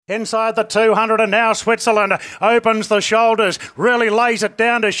Inside the 200 and now Switzerland opens the shoulders, really lays it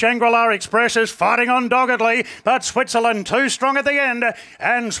down to Shangri-La Express is fighting on doggedly, but Switzerland too strong at the end,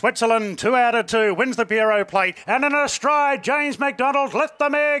 and Switzerland 2 out of 2 wins the Bureau Plate, and in a stride James McDonald let the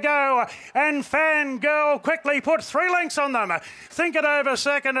mare go, and Fangirl quickly put 3 lengths on them. Think It Over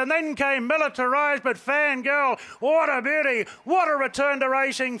second, and then came Militarized, but Fangirl, what a beauty, what a return to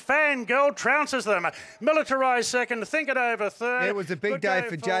racing. Fangirl trounces them. Militarized second, Think It Over third. It was a big day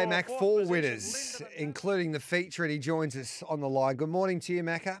for J-Mac, 4 winners, including the feature, and he joins us on the line. Good morning to you,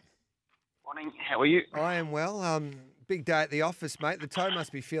 Macca. Morning, how are you? I am well. Big day at the office, mate. The toe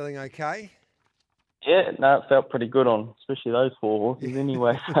must be feeling okay. Yeah, no, it felt pretty good on, especially those 4 horses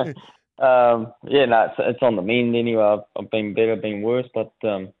anyway. So, it's on the mend anyway. I've been better, been worse, but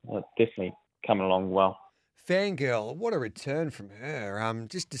it's definitely coming along well. Fangirl, what a return from her.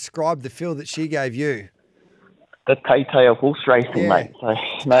 Just describe the feel that she gave you. The Tay of horse racing, mate. So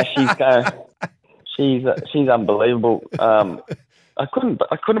no, she's unbelievable. I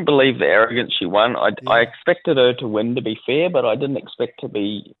couldn't believe the arrogance she won. I expected her to win, to be fair, but I didn't expect to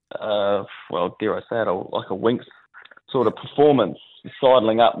be dare I say it, like a Winx sort of performance,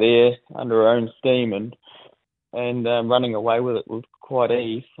 sidling up there under her own steam and running away with it with quite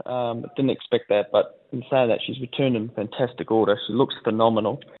ease. Didn't expect that, but in saying that, she's returned in fantastic order. She looks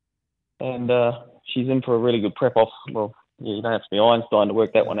phenomenal, and she's in for a really good prep off. Well, yeah, you don't have to be Einstein to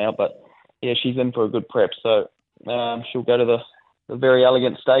work that one out, but yeah, she's in for a good prep. So she'll go to the Very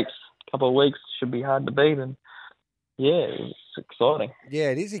Elegant Stakes a couple of weeks. Should be hard to beat, and yeah, it's exciting. Yeah,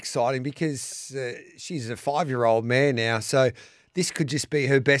 it is exciting because she's a 5-year-old mare now, so this could just be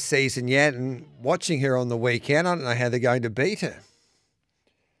her best season yet. And watching her on the weekend, I don't know how they're going to beat her.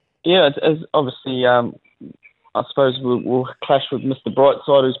 Yeah, it's obviously. I suppose we'll clash with Mr.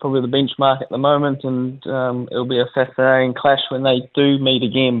 Brightside, who's probably the benchmark at the moment, and it'll be a fascinating clash when they do meet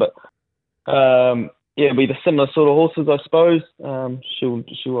again. But it'll be the similar sort of horses, I suppose.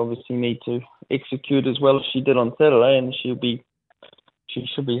 She'll obviously need to execute as well as she did on Saturday, and she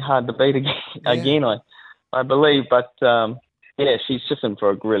should be hard to beat again, I believe. But she's just in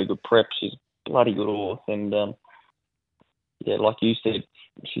for a really good prep. She's a bloody good horse, and like you said,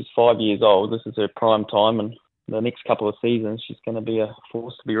 she's 5 years old. This is her prime time, and the next couple of seasons, she's going to be a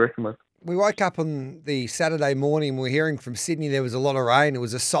force to be reckoned with. We woke up on the Saturday morning, we were hearing from Sydney there was a lot of rain. It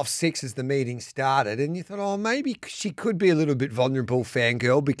was a soft 6 as the meeting started, and you thought, maybe she could be a little bit vulnerable,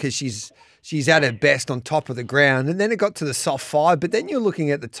 Fangirl, because she's at her best on top of the ground. And then it got to the soft 5, but then you're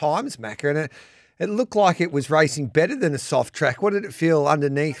looking at the times, Macca, and it looked like it was racing better than a soft track. What did it feel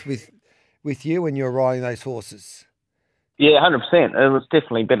underneath with you when you were riding those horses? Yeah, 100%. It was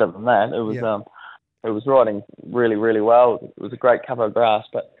definitely better than that. It was riding really, really well. It was a great cover of grass,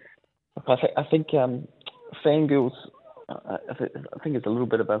 but I think Fangirl's. I think it's a little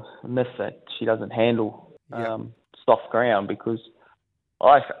bit of a myth that she doesn't handle soft ground, because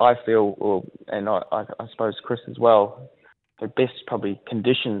I feel, and I suppose Chris as well, her best probably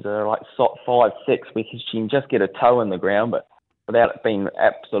conditions are like 5, 6, because she can just get a toe in the ground, but without it being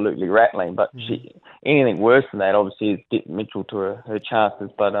absolutely rattling. But anything worse than that obviously is detrimental to her chances.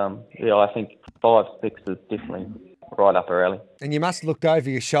 But I think 5, 6 is definitely right up her alley. And you must have looked over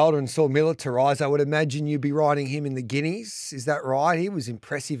your shoulder and saw Militarize. I would imagine you'd be riding him in the Guineas. Is that right? He was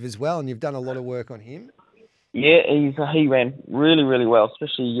impressive as well, and you've done a lot of work on him. Yeah, he ran really, really well,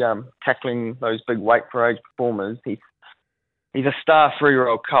 especially tackling those big weight for age performers. He's a star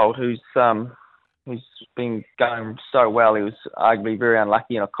 3-year-old colt who's been going so well. He was arguably very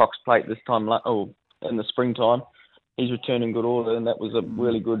unlucky in a Cox Plate this time, in the springtime. He's returned in good order, and that was a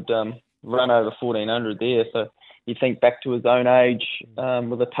really good run over 1400 there. So you think back to his own age,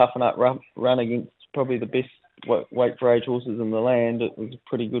 with a toughen up run against probably the best weight for age horses in the land. It was a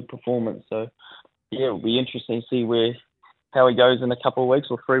pretty good performance. So yeah, it'll be interesting to see how he goes in a couple of weeks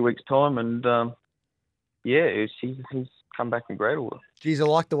or 3 weeks time. And he's come back in great order. Geez, I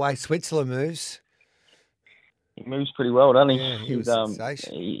like the way Switzerland moves. He moves pretty well, doesn't he? Yeah,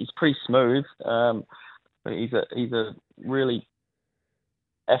 he's pretty smooth. But he's a really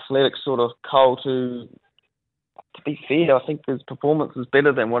athletic sort of colt who, to be fair, I think his performance is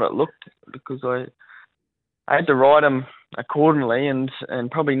better than what it looked, because I had to ride him accordingly and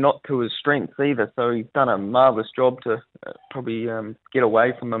probably not to his strengths either. So he's done a marvellous job to probably get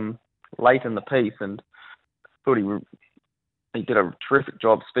away from him late in the piece, and thought he did a terrific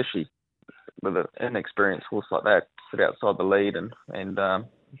job, especially with an inexperienced horse like that, sit outside the lead and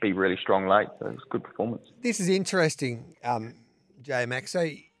be really strong late. So it was a good performance. This is interesting, J-Mac. So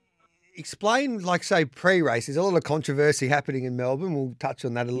explain, like, say, pre-race. There's a lot of controversy happening in Melbourne. We'll touch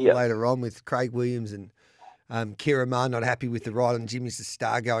on that a little later on with Craig Williams and Kira Ma not happy with the ride on Jimmy's the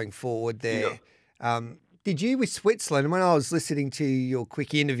Star going forward there. Yeah. Did you with Switzerland, when I was listening to your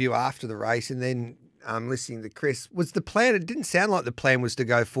quick interview after the race and then listening to Chris, was the plan, it didn't sound like the plan was to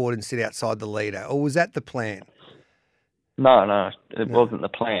go forward and sit outside the leader, or was that the plan? No, it wasn't the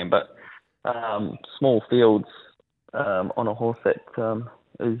plan, but small fields on a horse that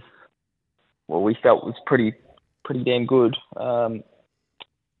is, well, we felt was pretty damn good.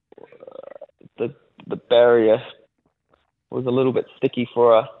 The barrier was a little bit sticky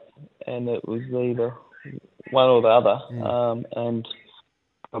for her, and it was either one or the other. And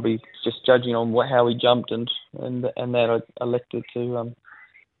probably just judging on how he jumped and that I elected to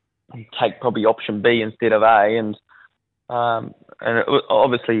take probably option B instead of A, and it was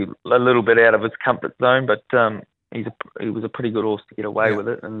obviously a little bit out of his comfort zone, but he was a pretty good horse to get away with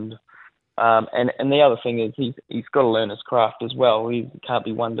it, and the other thing is he's got to learn his craft as well. He can't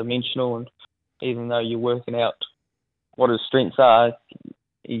be one dimensional, and even though you're working out what his strengths are,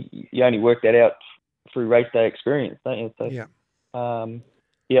 you only work that out through race day experience, don't you? So, I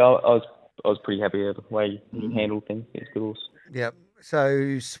was pretty happy with the way he handled things. He's a good horse. Yep.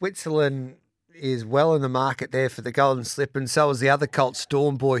 So Switzerland is well in the market there for the Golden Slip, and so is the other colt,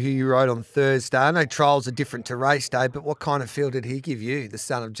 Storm Boy, who you rode on Thursday. I know trials are different to race day, but what kind of feel did he give you, the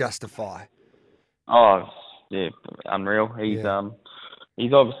son of Justify? Oh, yeah, unreal.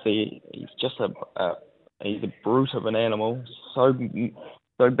 He's obviously just he's a brute of an animal. So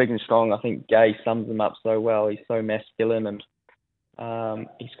big and strong. I think Gay sums him up so well. He's so masculine, and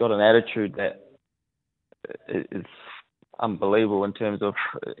he's got an attitude that is unbelievable in terms of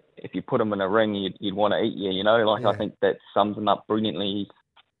if you put him in a ring, you'd want to eat you. I think that sums him up brilliantly.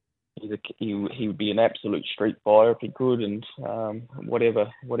 He would be an absolute street fighter if he could, and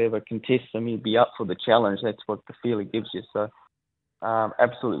whatever contests him, he'd be up for the challenge. That's what the feel he gives you. So,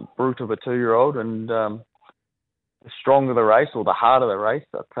 absolute brute of a 2-year-old, and the stronger the race or the harder the race,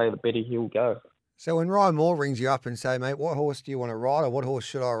 I'd say the better he'll go. So when Ryan Moore rings you up and say, mate, what horse do you want to ride, or what horse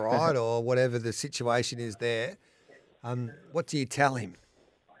should I ride, or whatever the situation is there, what do you tell him?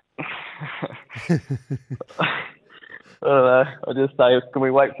 I don't know. I'll just say, can we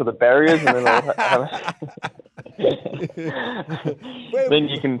wait for the barriers, and then then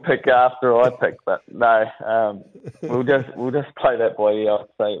you can pick after I pick. But no, we'll just play that by ear. I'd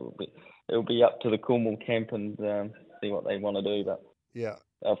say it'll be up to the Cornwall camp and see what they want to do. But yeah,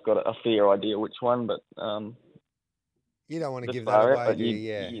 I've got a fair idea which one, but you don't want to give that away, do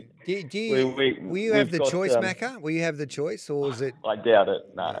you? Yeah. Will you have the choice, Macca? Will you have the choice, or is it? I doubt it.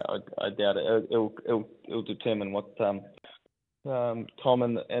 No, I doubt it. It'll determine what Tom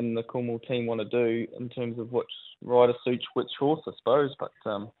and the Cornwall team want to do in terms of which rider suits which horse, I suppose. But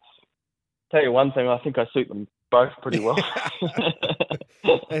tell you one thing, I think I suit them both pretty well.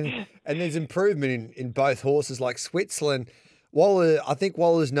 and there's improvement in both horses, like Switzerland. I think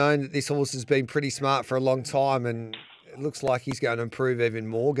Waller's known that this horse has been pretty smart for a long time, and it looks like he's going to improve even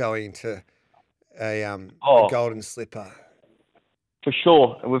more going into a Golden Slipper. For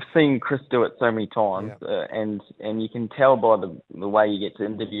sure. We've seen Chris do it so many times, and you can tell by the way he gets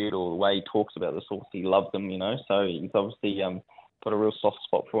interviewed or the way he talks about this horse, he loves him, so he's obviously got a real soft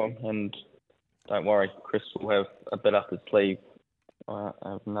spot for him, and don't worry, Chris will have a bit up his sleeve. I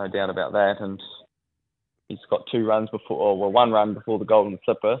have no doubt about that, and he's got one run before the Golden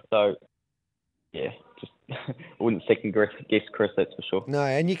Slipper, so yeah, just I wouldn't second guess Chris, that's for sure. No,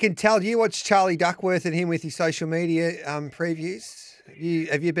 and you can tell. Do you watch Charlie Duckworth and him with his social media previews?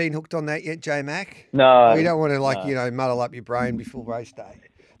 Have you been hooked on that yet, J Mac? No. You don't want to muddle up your brain before race day.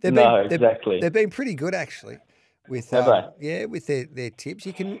 Exactly. They've been pretty good actually. With with their tips.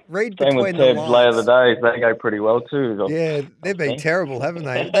 You can read Same between with the Tabs lines. later days. They go pretty well too. Yeah, they've been terrible, haven't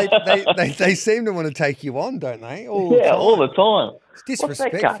they? They seem to want to take you on, don't they? All the time. It's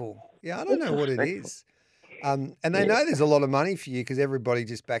disrespectful. Yeah, I don't know what it is. And they know there's a lot of money for you because everybody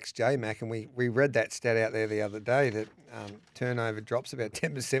just backs J-Mac. And we read that stat out there the other day that turnover drops about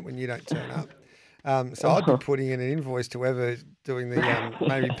 10% when you don't turn up. So I'd be putting in an invoice to whoever doing the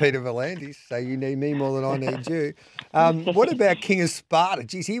maybe Peter Volandis. So you need me more than I need you. What about King of Sparta?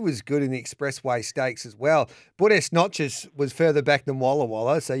 Geez, he was good in the Expressway Stakes as well. Buttes Notches was further back than Walla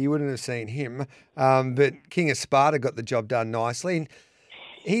Walla, so you wouldn't have seen him. But King of Sparta got the job done nicely. And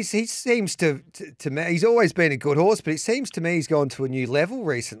he seems to me, he's always been a good horse, but it seems to me he's gone to a new level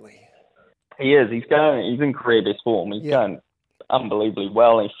recently. He is. He's in career best form. He's going unbelievably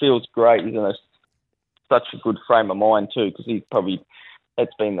well, and he feels great. He's in such a good frame of mind too, because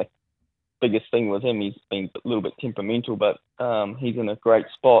that's been the biggest thing with him. He's been a little bit temperamental, but he's in a great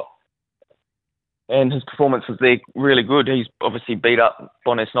spot, and his performances there really good. He's obviously beat up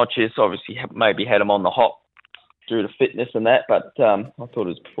Buttes Notches. Obviously, maybe had him on the hop due to fitness and that. But I thought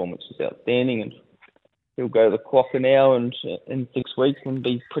his performance was outstanding, and he'll go to the Quokka now and in 6 weeks and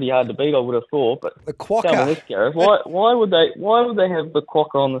be pretty hard to beat, I would have thought. But The Quokka. tell me this, Gareth, why would they have the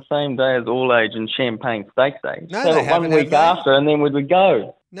Quokka on the same day as All Age and Champagne Stakes Day? No, Have they it haven't, 1 week after, and then would we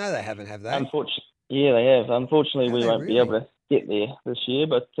go? No, they haven't, have they? Unfortunately, yeah, they have. Unfortunately, Have we they won't be really? able to get there this year.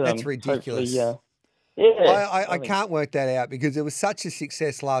 But That's ridiculous. I I think- can't work that out because it was such a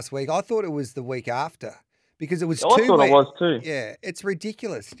success last week. I thought it was the week after because it was I 2 thought weeks. it was too. Yeah, it's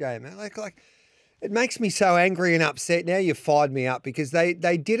ridiculous, Jamie. Like it makes me so angry and upset. Now you fired me up because they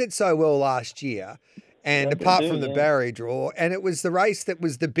did it so well last year, and Yeah, they apart do, from the yeah. Barry draw, and it was the race that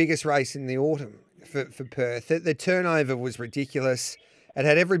was the biggest race in the autumn for Perth. The turnover was ridiculous. It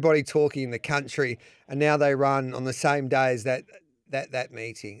had everybody talking in the country, and now they run on the same day as that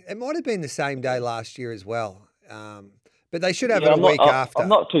meeting. It might have been the same day last year as well, but they should have it a week after. I'm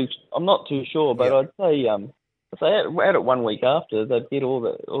not too sure, but Yeah. I'd say if they had it 1 week after, they'd get all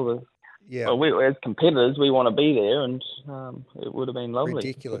the. Yeah. Well, we, as competitors, we want to be there, and it would have been lovely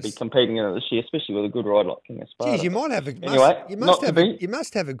Ridiculous. to be competing in it this year, especially with a good ride like King of Sparta. Geez, you might have a Anyway, you not must to have be. you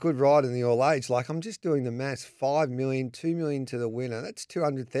must have a good ride in the all age. Like I'm just doing the maths, 5 million, 2 million to the winner. That's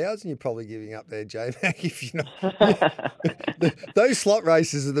 200,000 you're probably giving up there, J-Mac, if you're not. Those slot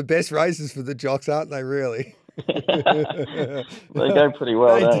races are the best races for the jocks, aren't they, really? They go pretty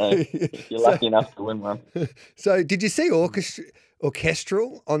well, They don't they? do. If you're lucky enough to win one. So did you see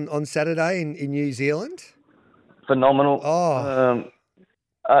Orchestral on Saturday in New Zealand? Phenomenal. Oh.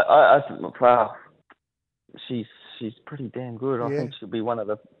 I wow, she's pretty damn good. I Yeah. think she'll be one of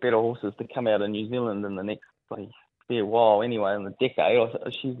the better horses to come out of New Zealand in the next fair while. Anyway, in the decade,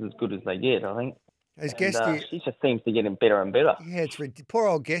 she's as good as they get. I think. As And, Guesty, she just seems to get him better and better. yeah, poor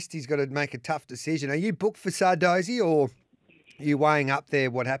old Guesty's got to make a tough decision. Are you booked for Sardozi or are you weighing up there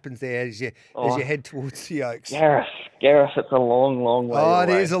what happens there as you head towards the Oaks? Gareth, it's a long, long way Oh, away. it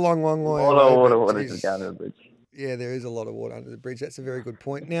is a long, long way A lot of away, water, but what is geez. it going to the bridge? Yeah, there is a lot of water under the bridge. That's a very good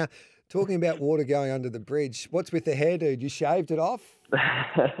point. Now, talking about water going under the bridge, what's with the hair, dude? You shaved it off?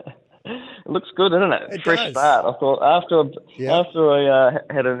 It looks good, doesn't it? It Fresh does. start. I thought after Yeah. I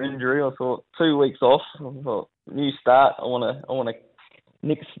had an injury, I thought 2 weeks off. I thought new start. I want to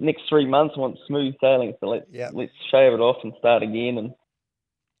next 3 months. I want smooth sailing. So let's shave it off and start again. And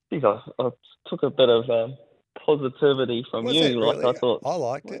geez, I took a bit of positivity from Was you. it Like really? I thought, I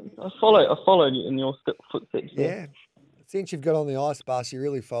liked it. I followed you in your footsteps. Yeah. Since you've got on the ice bus, you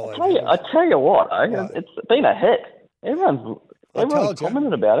really followed. I tell you what, What? it's been a hit. Everyone's told you.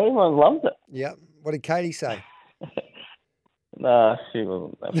 commented about it. Everyone loves it. Yeah. What did Katie say? Nah, she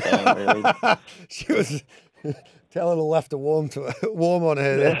wasn't that fan, really. She was telling her left to warm on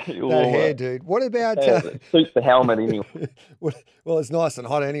her that hair, dude. What about? It suits the helmet anyway. Well, it's nice and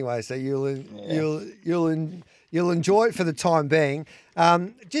hot anyway, so you'll enjoy it for the time being.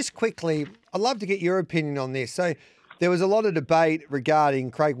 Just quickly, I'd love to get your opinion on this. So there was a lot of debate regarding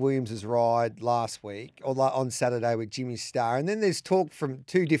Craig Williams' ride last week or on Saturday with Jimmy Starr, and then there's talk from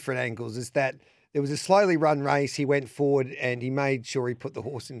two different angles. Is that there was a slowly run race, he went forward and he made sure he put the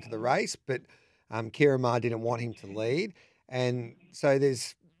horse into the race, but Kieran didn't want him to lead, and so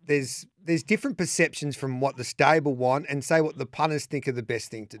there's different perceptions from what the stable want and say what the punters think are the best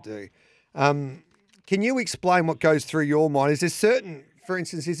thing to do. Can you explain what goes through your mind? Is there certain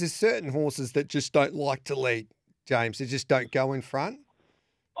horses that just don't like to lead, James? They just don't go in front?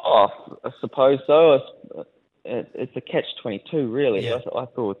 Oh, I suppose so. It's a catch-22, really. Yeah. I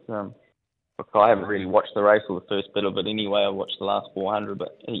thought, look, I haven't really watched the race or the first bit of it anyway. I watched the last 400,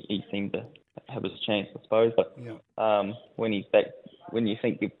 but he seemed to have his chance, I suppose. But when he's back, when you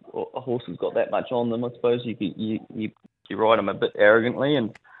think a horse has got that much on them, I suppose you ride him a bit arrogantly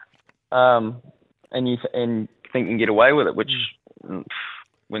and you think you can get away with it, which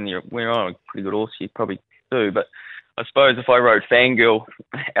when you're on a pretty good horse, you probably do. But I suppose if I rode Fangirl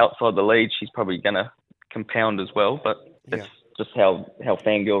outside the lead, she's probably going to compound as well. But that's just how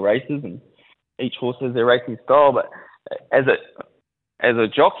Fangirl races, and each horse has their racing style. But as a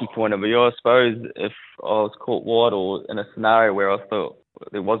jockey point of view, I suppose if I was caught wide or in a scenario where I thought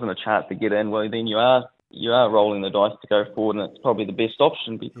there wasn't a chance to get in, well, then you are rolling the dice to go forward, and it's probably the best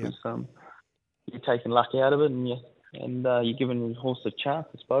option because you're taking luck out of it, and you're giving the horse a chance,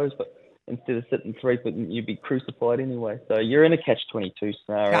 I suppose. But instead of sitting 3 foot, you'd be crucified anyway. So you're in a catch-22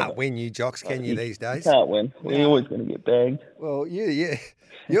 scenario. Can't win, you jocks, can you these days? You can't win. We're always going to get bagged. Well,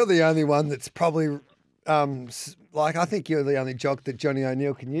 you're the only one that's probably I think you're the only jock that Johnny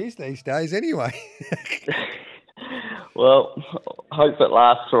O'Neill can use these days anyway. Well, hope it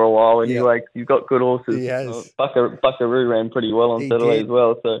lasts for a while anyway. You've got good horses. He has. Buckaroo ran pretty well on Saturday as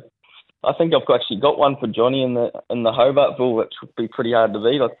well. So I think I've actually got one for Johnny in the Hobartville, which would be pretty hard to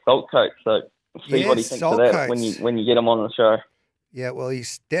beat. Like Salt Coat. So see what he thinks of that when you get him on the show. Yeah, well,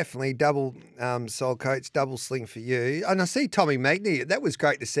 he's definitely double soul coats, double sling for you. And I see Tommy Magny. That was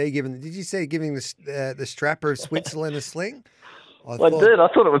great to see. Did you see giving the strapper of Switzerland a sling? I did. I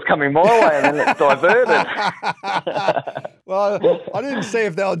thought it was coming my way, and then it diverted. Well, I didn't see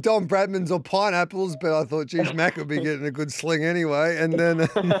if they were Don Bradmans or pineapples, but I thought, geez, Mac would be getting a good sling anyway. And then,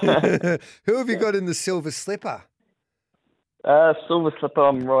 who have you got in the silver slipper? Silver slipper.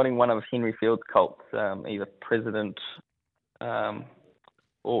 I'm riding one of Henry Field's colts, either President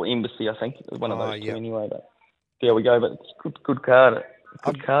or Embassy. I think one of those two anyway. But there we go. But it's good card.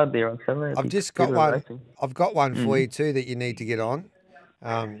 Good card there on Saturday. I've just got one. Racing. I've got one for you too that you need to get on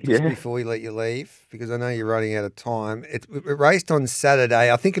before we let you leave, because I know you're running out of time. It raced on Saturday.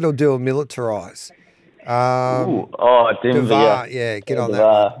 I think it'll do a militarise. Denver. Yeah, get on that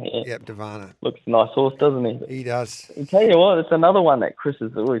one. Yeah. Yep, Devana. Looks a nice horse, doesn't he? He does. I tell you what, it's another one that Chris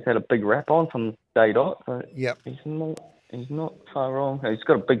has always had a big rap on from day dot. So yep. He's not far wrong. He's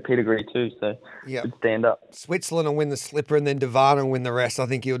got a big pedigree too, so could stand up. Switzerland will win the slipper, and then Devana will win the rest. I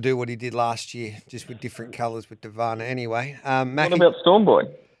think he'll do what he did last year, just with different colours with Devana. Anyway, what about Storm Boy?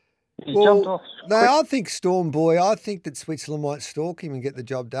 He's jumped off. No, I think Storm Boy. I think that Switzerland might stalk him and get the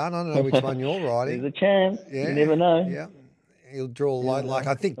job done. I don't know which one you're riding. There's a chance. Yeah. You never know. Yeah, he'll draw a line. Like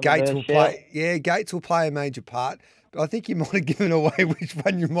I think Gates will play. Yeah, Gates will play a major part. But I think you might have given away which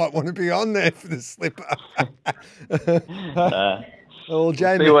one you might want to be on there for the slipper. Well,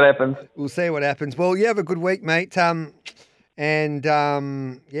 Jamie, we'll see what happens. We'll see what happens. Well, you have a good week, mate. We'll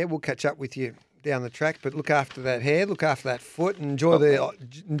catch up with you down the track. But look after that hair, look after that foot, and enjoy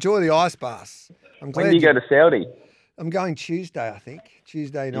the ice baths. When do you go to Saudi? I'm going Tuesday, I think.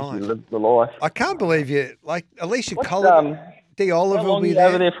 Tuesday night. You live the life. I can't believe you. Like Alicia Collins, D. Oliver will be there. How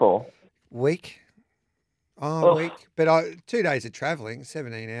long are you over there for? Week. A week. But 2 days of travelling,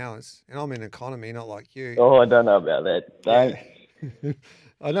 17 hours. And I'm in economy, not like you. Oh, I don't know about that. Don't. Yeah.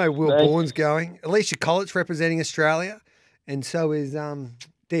 I know Will Bourne's going. Alicia Collins representing Australia. And so is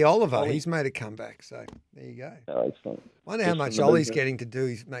D. Oliver. He's made a comeback. So there you go. Oh, excellent. I wonder how much Ollie's getting to do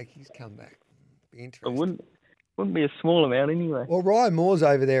is make his comeback. Be interesting. It wouldn't be a small amount anyway. Well, Ryan Moore's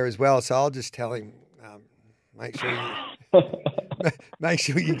over there as well, so I'll just tell him, make sure you... Make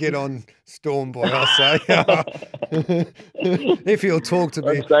sure you get on Storm Boy, I'll say. If he'll talk to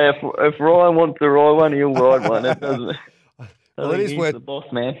me. I'd say if Ryan wants to ride one, he'll ride one. It doesn't. Well, it is worth the boss,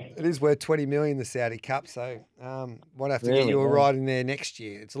 man. It is worth $20 million, the Saudi Cup. So might have to get you a ride in there next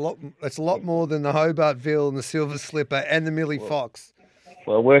year. It's a lot more than the Hobartville and the Silver Slipper and the Millie Fox.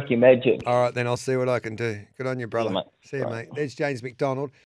 Well, work your magic. All right, then I'll see what I can do. Good on you, brother. Yeah, mate. See you, mate. There's James McDonald.